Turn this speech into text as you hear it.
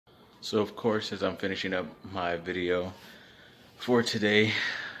So of course, as I'm finishing up my video for today,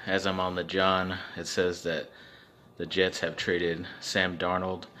 as I'm on the John, it says that the Jets have traded Sam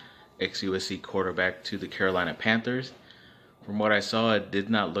Darnold, ex-USC quarterback, to the Carolina Panthers. From what I saw, it did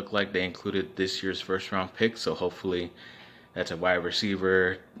not look like they included this year's first round pick, so hopefully that's a wide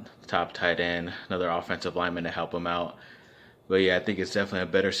receiver, top tight end, another offensive lineman to help him out. But yeah, I think it's definitely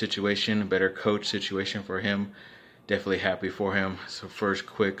a better situation, a better coach situation for him. Definitely happy for him. So first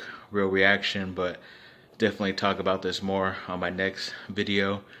quick real reaction, but definitely talk about this more on my next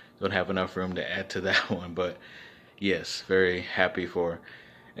video. Don't have enough room to add to that one, but yes, very happy for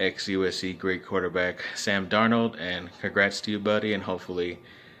ex-USC great quarterback Sam Darnold, and congrats to you, buddy, and hopefully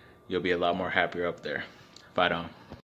you'll be a lot more happier up there. Fight on.